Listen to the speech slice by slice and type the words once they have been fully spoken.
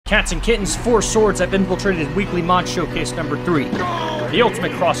Cats and kittens, 4 swords have infiltrated Weekly Mod Showcase number 3. The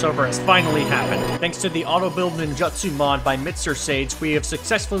ultimate crossover has finally happened. Thanks to the Autobuild Ninjutsu mod by Mr. Sage, we have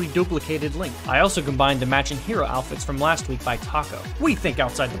successfully duplicated Link. I also combined the matching hero outfits from last week by Taco. We think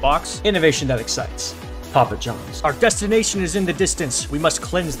outside the box. Innovation that excites. Papa John's. Our destination is in the distance. We must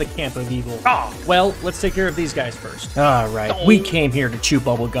cleanse the camp of evil. Well, let's take care of these guys first. Alright, we came here to chew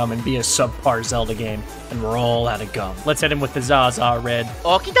bubblegum and be a subpar Zelda game, and we're all out of gum. Let's hit him with the Zaza, Red.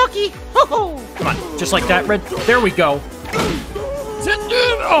 Okie dokie. Ho-ho. Come on, just like that, Red. There we go.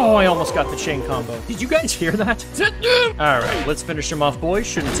 Oh, I almost got the chain combo. Did you guys hear that? Alright, let's finish him off, boys.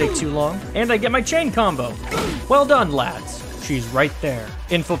 Shouldn't take too long. And I get my chain combo. Well done, lads. She's right there.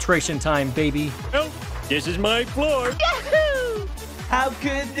 Infiltration time, baby. Nope. This is my floor. Yahoo! How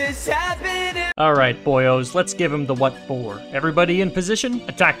could this happen? Alright, boyos, let's give him the what for. Everybody in position?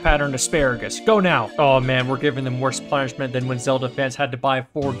 Attack pattern asparagus. Go now. Oh man, we're giving them worse punishment than when Zelda fans had to buy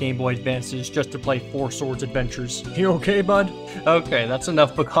 4 Game Boy Advances just to play 4 Swords Adventures. You okay, bud? Okay, that's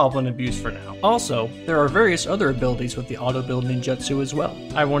enough Bokoblin abuse for now. Also, there are various other abilities with the Autobuild Ninjutsu as well.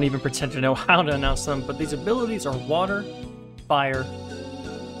 I won't even pretend to know how to announce them, but these abilities are water, fire,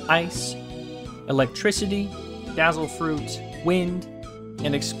 ice, electricity, dazzle fruit, wind,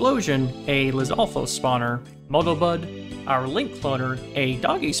 an explosion, a Lizalfos spawner, Motobud, our Link cloner, a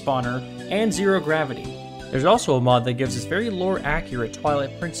doggy spawner, and zero gravity. There's also a mod that gives us very lore-accurate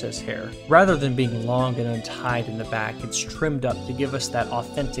Twilight Princess hair. Rather than being long and untied in the back, it's trimmed up to give us that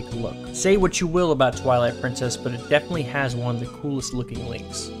authentic look. Say what you will about Twilight Princess, but it definitely has one of the coolest looking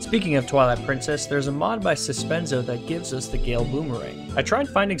links. Speaking of Twilight Princess, there's a mod by Suspenzo that gives us the Gale Boomerang. I tried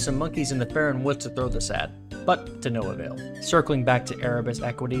finding some monkeys in the Barren Woods to throw this at, but to no avail. Circling back to Erebus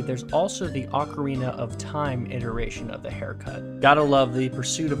Equity, there's also the Ocarina of Time iteration of the haircut. Gotta love the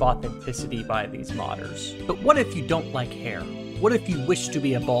pursuit of authenticity by these modders. But what if you don't like hair? What if you wish to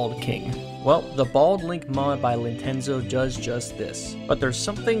be a bald king? Well, the Bald Link mod by Lintenzo does just this. But there's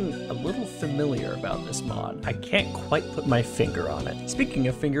something a little familiar about this mod. I can't quite put my finger on it. Speaking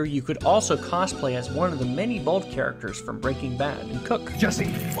of finger, you could also cosplay as one of the many bald characters from Breaking Bad and cook. Jesse.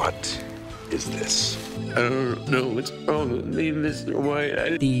 What is this? I don't know what's wrong with me, Mr.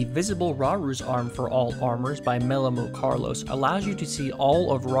 White. The Visible Rauru's Arm for All Armors by Melamo Carlos allows you to see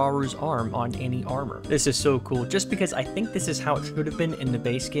all of Rauru's arm on any armor. This is so cool, just because I think this is how it should have been in the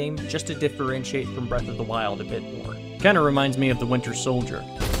base game, just to differentiate from Breath of the Wild a bit more. Kinda reminds me of the Winter Soldier.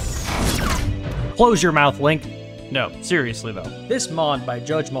 Close your mouth, Link! No, seriously though. This mod by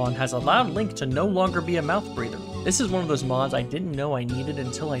Judgemon has allowed Link to no longer be a mouth breather. This is one of those mods I didn't know I needed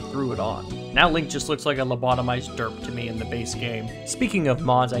until I threw it on. Now Link just looks like a lobotomized derp to me in the base game. Speaking of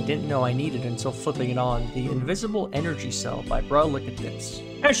mods I didn't know I needed until flipping it on, the Invisible Energy Cell by Bro Look at This.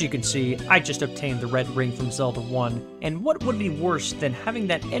 As you can see, I just obtained the red ring from Zelda 1, and what would be worse than having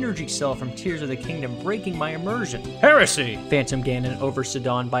that energy cell from Tears of the Kingdom breaking my immersion? Heresy! Phantom Ganon over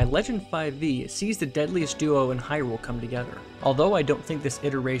Sidon by Legend 5V sees the deadliest duo in Hyrule come together. Although I don't think this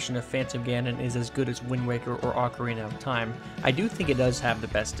iteration of Phantom Ganon is as good as Wind Waker or Ocarina of Time, I do think it does have the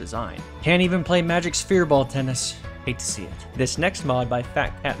best design. Can't even play Magic Sphere Ball tennis. Hate to see it. This next mod by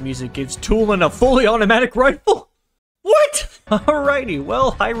Fat Cat Music gives Tulin a fully automatic rifle? What? Alrighty,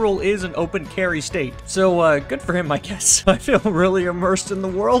 well, Hyrule is an open carry state, so good for him, I guess. I feel really immersed in the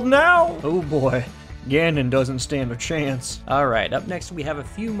world now. Oh boy, Ganon doesn't stand a chance. Alright, up next we have a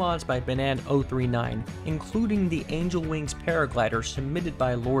few mods by Banan039, including the Angel Wings Paraglider submitted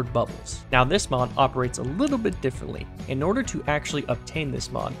by Lord Bubbles. Now this mod operates a little bit differently. In order to actually obtain this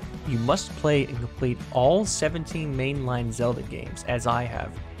mod, you must play and complete all 17 mainline Zelda games, as I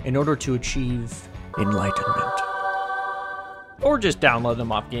have, in order to achieve enlightenment. Or just download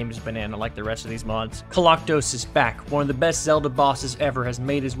them off Games Banana like the rest of these mods. Koloktos is back. One of the best Zelda bosses ever has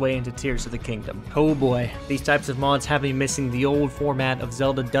made his way into Tears of the Kingdom. Oh boy, these types of mods have me missing the old format of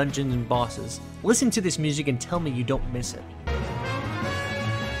Zelda dungeons and bosses. Listen to this music and tell me you don't miss it.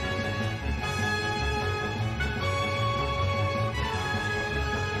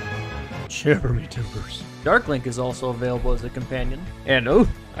 Shiver me timbers. Dark Link is also available as a companion. And oh,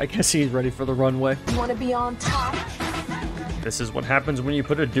 I guess he's ready for the runway. You wanna be on top? This is what happens when you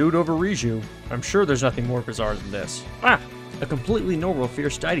put a dude over Riju. I'm sure there's nothing more bizarre than this. Ah! A completely normal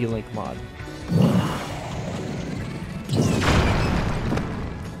Fierce Deity Link mod.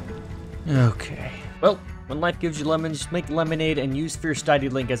 Okay. Well, when life gives you lemons, make lemonade and use Fierce Deity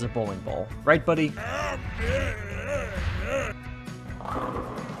Link as a bowling ball. Right, buddy?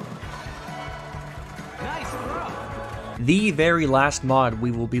 The very last mod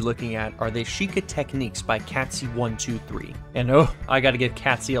we will be looking at are the Sheikah Techniques by Katsy123. And oh, I gotta give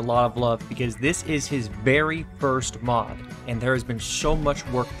Katsy a lot of love because this is his very first mod, and there has been so much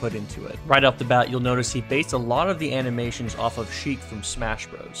work put into it. Right off the bat, you'll notice he based a lot of the animations off of Sheik from Smash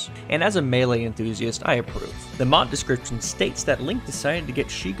Bros. And as a Melee enthusiast, I approve. The mod description states that Link decided to get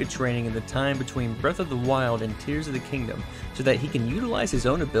Sheikah training in the time between Breath of the Wild and Tears of the Kingdom so that he can utilize his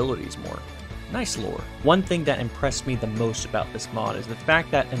own abilities more. Nice lore. One thing that impressed me the most about this mod is the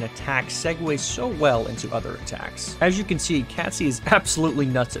fact that an attack segues so well into other attacks. As you can see, Katsy is absolutely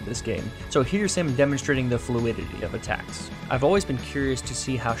nuts at this game, so here's him demonstrating the fluidity of attacks. I've always been curious to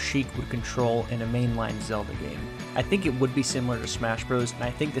see how Sheik would control in a mainline Zelda game. I think it would be similar to Smash Bros, and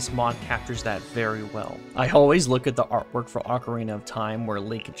I think this mod captures that very well. I always look at the artwork for Ocarina of Time where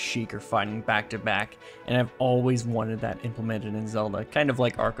Link and Sheik are fighting back to back, and I've always wanted that implemented in Zelda, kind of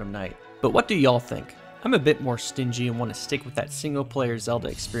like Arkham Knight. But what do y'all think? I'm a bit more stingy and want to stick with that single player Zelda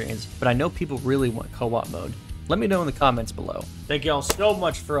experience, but I know people really want co-op mode. Let me know in the comments below. Thank y'all so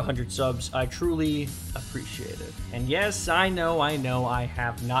much for 100 subs. I truly appreciate it. And yes, I know I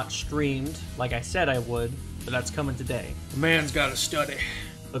have not streamed like I said I would, but that's coming today. The man's gotta study.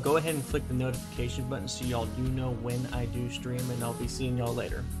 But go ahead and click the notification button so y'all do know when I do stream, and I'll be seeing y'all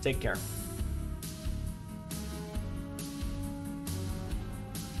later. Take care.